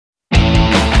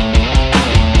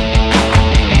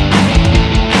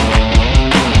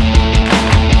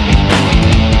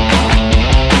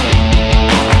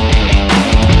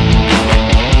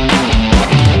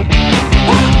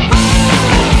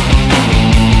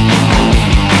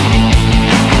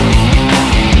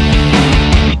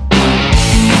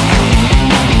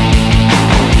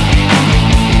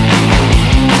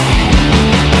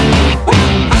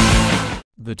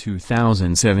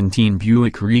2017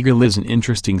 Buick Regal is an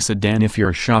interesting sedan if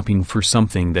you're shopping for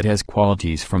something that has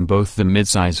qualities from both the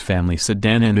midsize family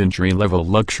sedan and entry-level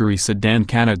luxury sedan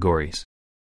categories.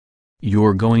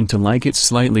 You're going to like its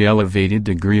slightly elevated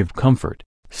degree of comfort,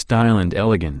 style and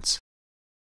elegance.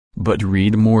 But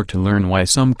read more to learn why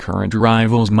some current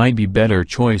rivals might be better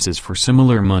choices for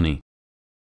similar money.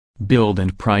 Build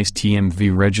and price.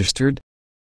 TMV registered.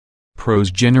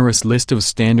 Pros: generous list of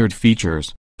standard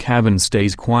features. Cabin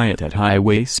stays quiet at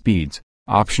highway speeds.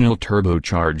 Optional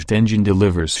turbocharged engine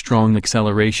delivers strong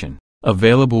acceleration.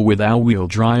 Available with all-wheel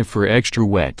drive for extra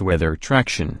wet weather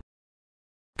traction.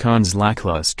 Cons: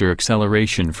 lackluster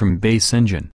acceleration from base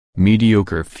engine.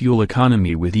 Mediocre fuel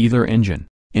economy with either engine.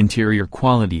 Interior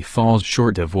quality falls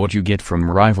short of what you get from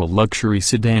rival luxury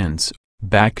sedans.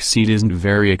 Back seat isn't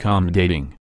very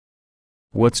accommodating.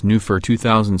 What's new for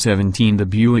 2017? The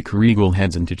Buick Regal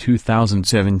heads into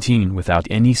 2017 without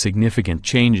any significant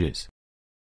changes.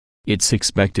 It's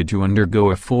expected to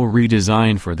undergo a full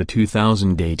redesign for the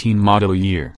 2018 model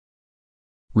year.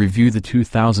 Review: the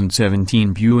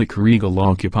 2017 Buick Regal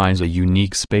occupies a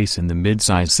unique space in the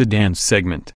midsize sedan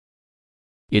segment.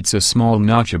 It's a small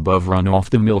notch above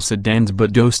run-of-the-mill sedans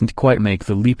but doesn't quite make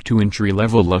the leap to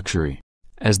entry-level luxury,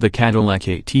 as the Cadillac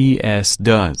ATS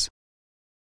does.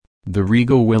 The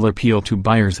Regal will appeal to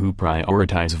buyers who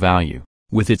prioritize value,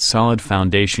 with its solid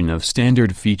foundation of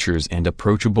standard features and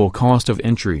approachable cost of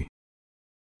entry.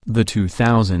 The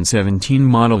 2017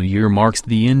 model year marks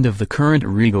the end of the current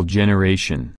Regal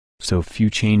generation, so few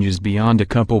changes beyond a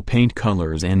couple paint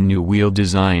colors and new wheel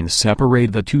designs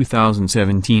separate the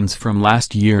 2017s from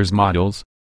last year's models.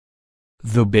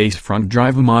 The base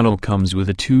front-drive model comes with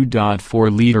a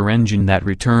 2.4-liter engine that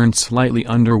returns slightly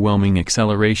underwhelming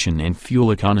acceleration and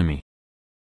fuel economy.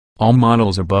 All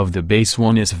models above the base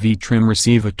 1SV trim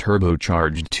receive a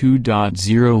turbocharged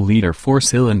 2.0-liter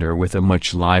four-cylinder with a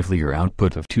much livelier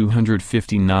output of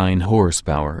 259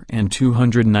 horsepower and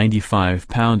 295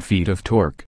 pound-feet of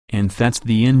torque, and that's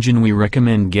the engine we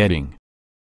recommend getting.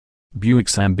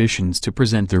 Buick's ambitions to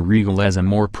present the Regal as a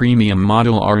more premium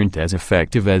model aren't as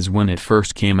effective as when it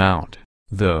first came out,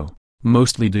 though,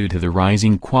 mostly due to the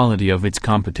rising quality of its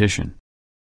competition.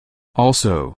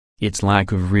 Also, its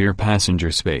lack of rear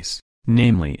passenger space,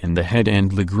 namely in the head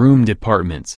and legroom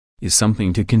departments, is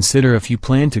something to consider if you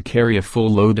plan to carry a full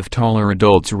load of taller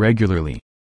adults regularly.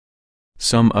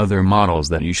 Some other models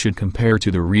that you should compare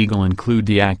to the Regal include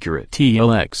the Acura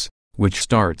TLX, which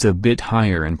starts a bit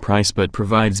higher in price but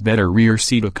provides better rear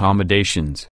seat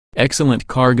accommodations, excellent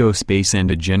cargo space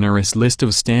and a generous list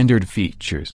of standard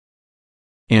features.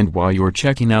 And while you're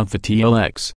checking out the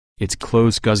TLX, its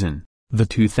close cousin, the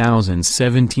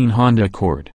 2017 Honda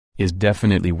Accord, is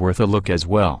definitely worth a look as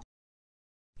well.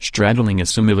 Straddling a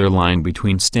similar line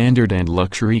between standard and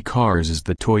luxury cars is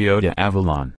the Toyota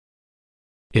Avalon.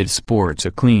 It sports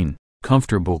a clean,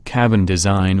 comfortable cabin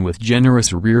design with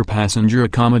generous rear passenger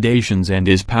accommodations and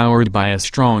is powered by a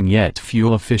strong yet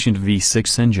fuel-efficient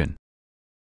V6 engine.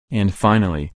 And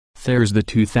finally, there's the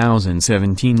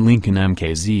 2017 Lincoln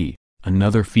MKZ,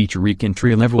 another feature-rich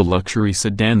entry-level luxury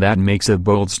sedan that makes a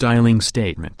bold styling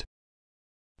statement.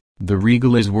 The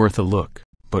Regal is worth a look,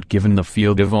 but given the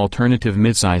field of alternative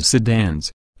midsize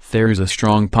sedans, there's a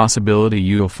strong possibility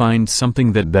you'll find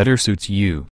something that better suits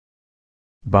you.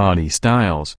 Body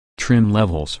styles, trim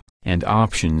levels, and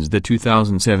options: the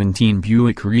 2017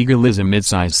 Buick Regal is a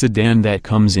midsize sedan that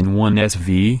comes in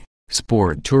 1SV,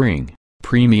 Sport Touring,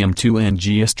 Premium 2 and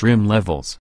GS trim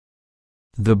levels.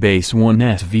 The base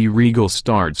 1SV Regal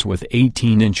starts with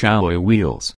 18-inch alloy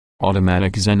wheels,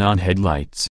 automatic xenon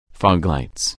headlights, fog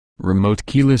lights, remote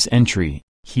keyless entry,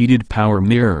 heated power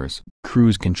mirrors,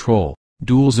 cruise control,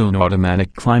 dual-zone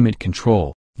automatic climate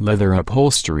control, leather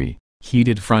upholstery,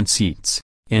 heated front seats,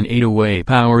 an 8-way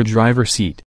power driver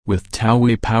seat, with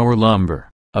 2-way power lumbar,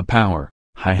 a power,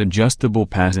 height adjustable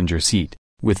passenger seat,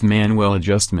 with manual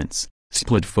adjustments,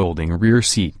 split folding rear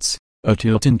seats, a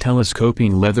tilt and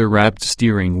telescoping leather-wrapped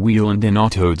steering wheel and an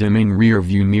auto-dimming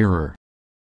rear-view mirror.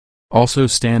 Also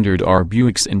standard are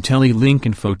Buick's IntelliLink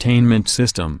infotainment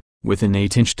system, with an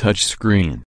 8-inch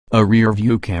touchscreen, a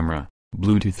rear-view camera,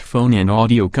 Bluetooth phone and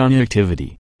audio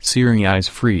connectivity,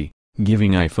 Sirius-free,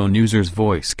 giving iPhone users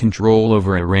voice control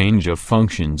over a range of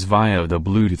functions via the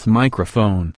Bluetooth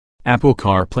microphone, Apple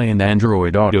CarPlay and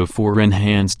Android Auto for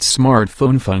enhanced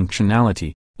smartphone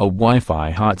functionality, a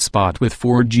Wi-Fi hotspot with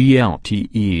 4G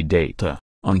LTE data,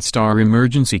 OnStar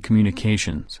emergency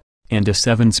communications, and a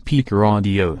 7-speaker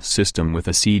audio system with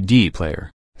a CD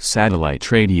player,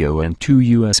 satellite radio and 2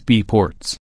 USB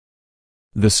ports.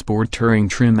 The Sport Touring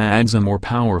trim adds a more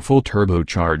powerful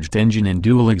turbocharged engine and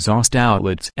dual exhaust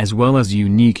outlets, as well as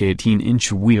unique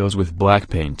 18-inch wheels with black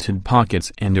painted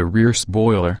pockets and a rear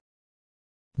spoiler.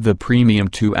 The Premium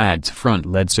 2 adds front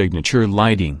LED signature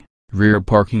lighting, rear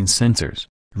parking sensors,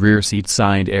 rear seat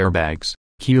side airbags,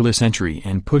 keyless entry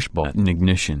and push-button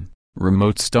ignition,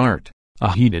 remote start,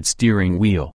 a heated steering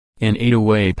wheel, an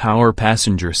 8-way power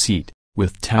passenger seat,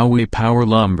 with 2-way power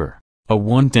lumbar, a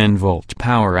 110-volt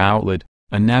power outlet,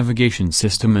 a navigation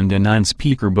system and a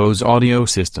 9-speaker Bose audio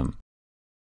system.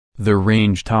 The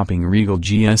range-topping Regal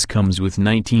GS comes with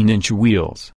 19-inch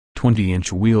wheels,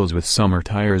 20-inch wheels with summer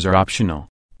tires are optional,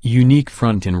 unique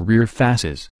front and rear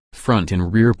fascias, front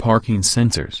and rear parking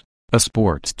sensors, a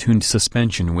sports-tuned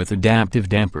suspension with adaptive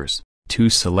dampers, 2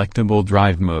 selectable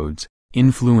drive modes,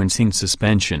 influencing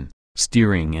suspension,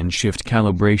 steering and shift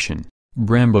calibration,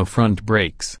 Brembo front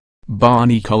brakes,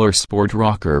 body color sport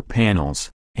rocker panels,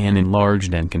 an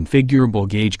enlarged and configurable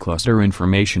gauge cluster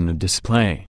information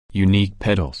display, unique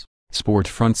pedals, sport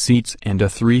front seats and a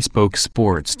 3-spoke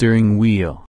sport steering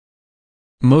wheel.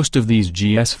 Most of these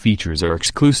GS features are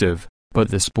exclusive, but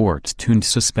the sports-tuned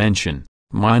suspension,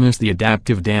 minus the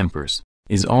adaptive dampers,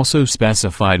 is also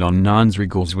specified on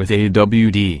non-Regals with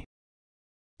AWD.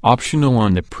 Optional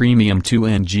on the Premium 2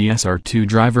 and GS are 2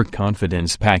 driver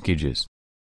confidence packages.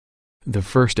 The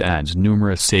first adds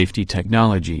numerous safety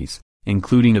technologies,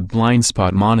 including a blind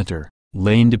spot monitor,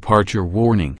 lane departure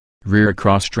warning, rear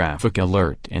cross traffic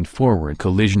alert and forward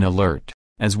collision alert,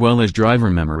 as well as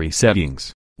driver memory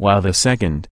settings, while the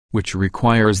second, which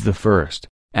requires the first,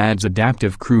 adds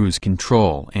adaptive cruise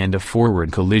control and a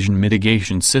forward collision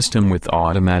mitigation system with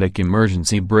automatic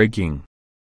emergency braking.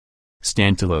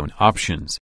 Standalone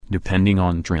options, depending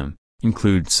on trim,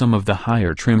 include some of the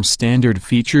higher trim standard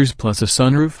features plus a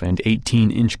sunroof and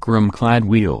 18-inch chrome-clad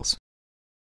wheels.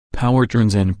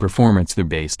 Powertrains and performance. The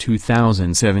base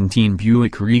 2017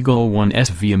 Buick Regal 1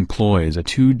 SV employs a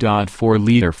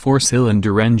 2.4-liter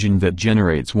 4-cylinder engine that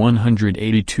generates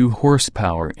 182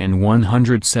 horsepower and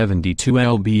 172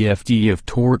 lb-ft of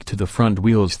torque to the front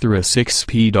wheels through a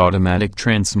 6-speed automatic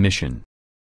transmission.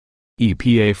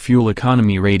 EPA fuel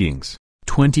economy ratings,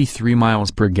 23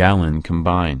 miles per gallon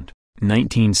combined,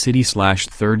 19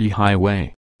 city/30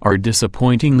 highway, are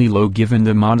disappointingly low given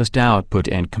the modest output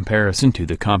and comparison to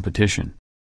the competition.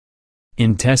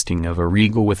 In testing of a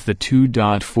Regal with the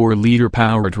 2.4-liter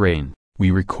powertrain, we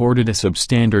recorded a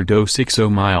substandard 060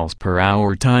 miles per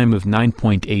hour time of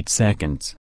 9.8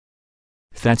 seconds.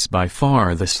 That's by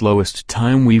far the slowest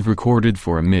time we've recorded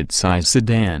for a mid-size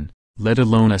sedan, let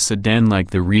alone a sedan like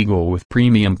the Regal with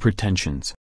premium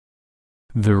pretensions.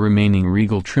 The remaining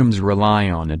Regal trims rely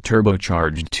on a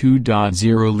turbocharged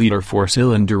 2.0-liter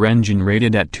 4-cylinder engine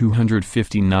rated at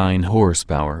 259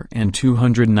 horsepower and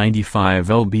 295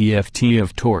 lb-ft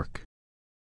of torque.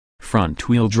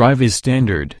 Front-wheel drive is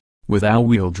standard, with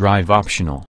all-wheel drive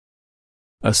optional.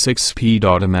 A 6-speed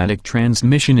automatic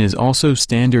transmission is also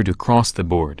standard across the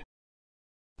board.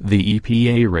 The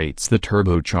EPA rates the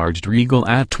turbocharged Regal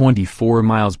at 24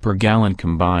 miles per gallon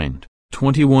combined,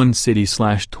 21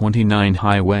 city/29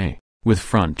 highway, with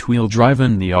front-wheel drive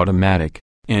in the automatic,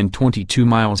 and 22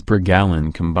 miles per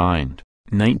gallon combined,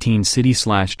 19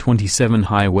 city/27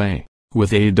 highway,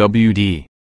 with AWD.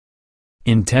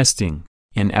 In testing,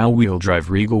 an all-wheel drive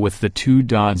Regal with the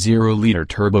 2.0-liter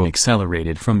turbo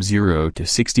accelerated from 0 to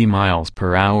 60 miles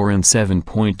per hour in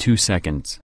 7.2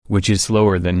 seconds, which is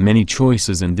slower than many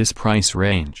choices in this price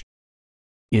range.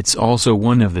 It's also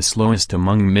one of the slowest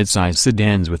among midsize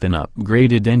sedans with an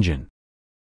upgraded engine.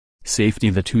 Safety.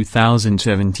 The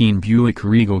 2017 Buick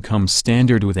Regal comes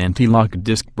standard with anti-lock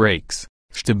disc brakes,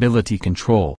 stability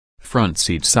control, front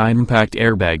seat side impact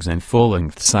airbags and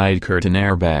full-length side curtain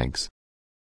airbags.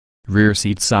 Rear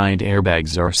seat side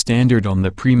airbags are standard on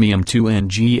the Premium 2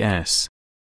 and GS.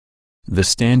 The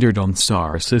standard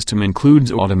OnStar system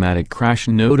includes automatic crash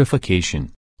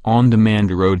notification,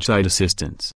 on-demand roadside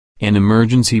assistance, an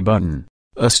emergency button,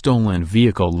 a stolen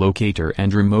vehicle locator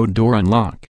and remote door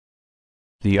unlock.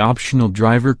 The optional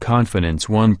Driver Confidence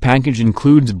 1 package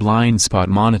includes blind spot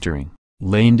monitoring,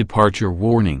 lane departure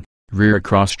warning, rear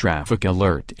cross traffic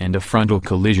alert and a frontal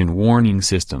collision warning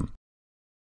system.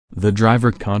 The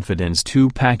Driver Confidence 2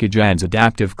 package adds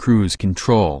adaptive cruise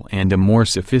control and a more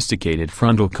sophisticated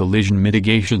frontal collision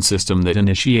mitigation system that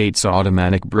initiates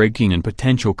automatic braking in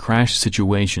potential crash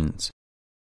situations.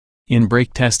 In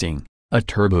brake testing, a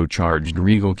turbocharged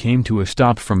Regal came to a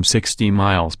stop from 60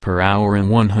 miles per hour in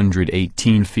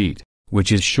 118 feet, which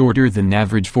is shorter than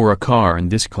average for a car in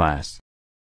this class.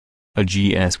 A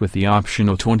GS with the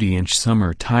optional 20-inch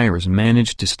summer tires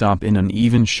managed to stop in an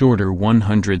even shorter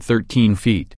 113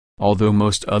 feet, although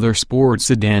most other sport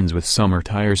sedans with summer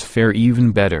tires fare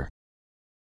even better.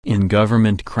 In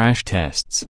government crash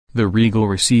tests, the Regal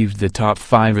received the top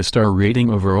 5-star rating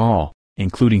overall,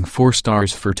 including 4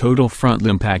 stars for total front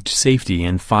impact safety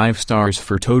and 5 stars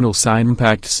for total side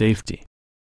impact safety.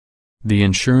 The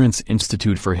Insurance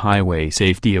Institute for Highway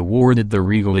Safety awarded the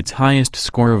Regal its highest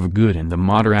score of good in the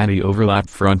Maserati overlap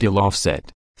frontal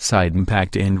offset, side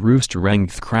impact and roof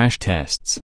strength crash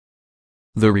tests.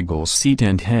 The Regal's seat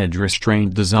and head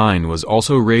restraint design was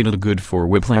also rated good for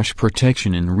whiplash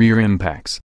protection in rear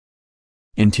impacts.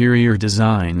 Interior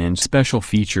design and special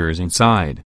features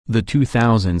inside. The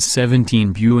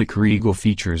 2017 Buick Regal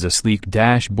features a sleek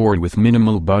dashboard with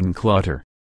minimal button clutter.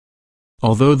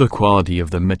 Although the quality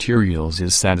of the materials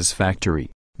is satisfactory,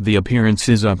 the appearance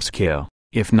is upscale,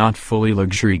 if not fully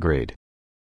luxury grade.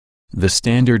 The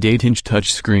standard 8-inch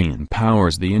touchscreen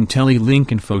powers the IntelliLink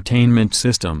infotainment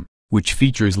system, which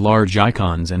features large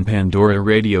icons and Pandora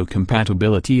radio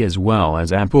compatibility as well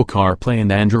as Apple CarPlay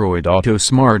and Android Auto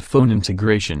smartphone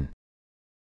integration.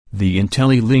 The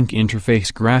IntelliLink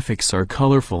interface graphics are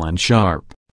colorful and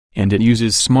sharp, and it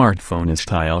uses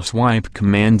smartphone-style swipe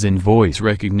commands and voice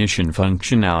recognition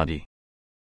functionality.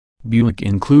 Buick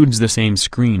includes the same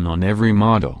screen on every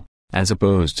model, as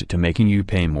opposed to making you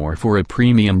pay more for a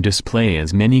premium display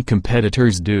as many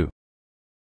competitors do.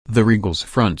 The Regal's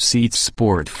front seats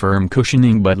sport firm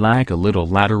cushioning but lack a little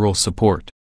lateral support.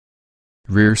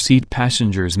 Rear seat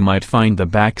passengers might find the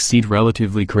back seat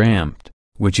relatively cramped,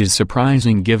 which is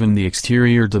surprising given the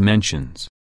exterior dimensions.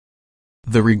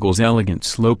 The Regal's elegant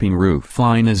sloping roof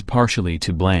line is partially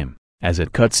to blame, as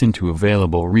it cuts into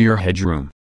available rear headroom.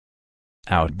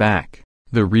 Out back,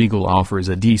 the Regal offers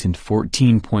a decent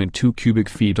 14.2 cubic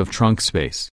feet of trunk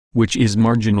space, which is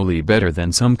marginally better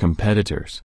than some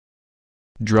competitors.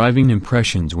 Driving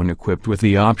impressions when equipped with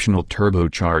the optional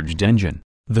turbocharged engine.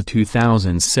 The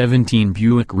 2017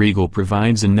 Buick Regal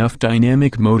provides enough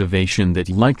dynamic motivation that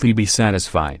you'll likely be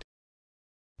satisfied.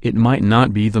 It might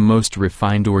not be the most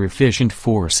refined or efficient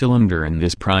 4-cylinder in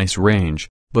this price range,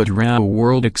 but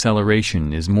real-world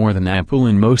acceleration is more than ample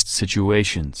in most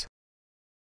situations.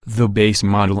 The base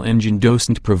model engine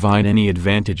doesn't provide any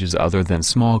advantages other than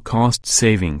small cost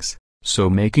savings, so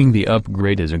making the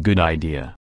upgrade is a good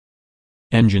idea.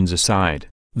 Engines aside,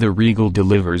 the Regal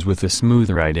delivers with a smooth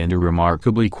ride and a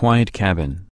remarkably quiet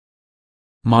cabin.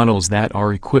 Models that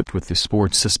are equipped with the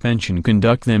sport suspension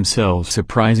conduct themselves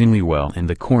surprisingly well in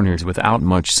the corners without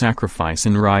much sacrifice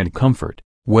in ride comfort.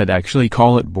 Would actually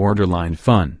call it borderline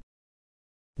fun.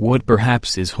 What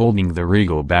perhaps is holding the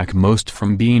Regal back most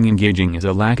from being engaging is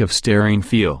a lack of steering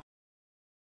feel.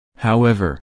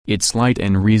 However, it's light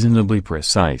and reasonably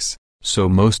precise, so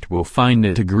most will find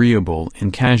it agreeable in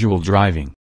casual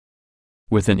driving.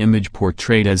 With an image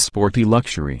portrayed as sporty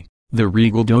luxury, the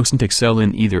Regal doesn't excel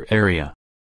in either area.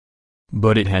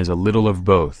 But it has a little of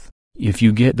both, if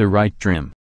you get the right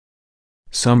trim.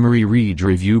 Summary read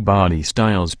review body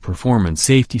styles performance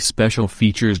safety special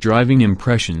features driving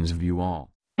impressions view all.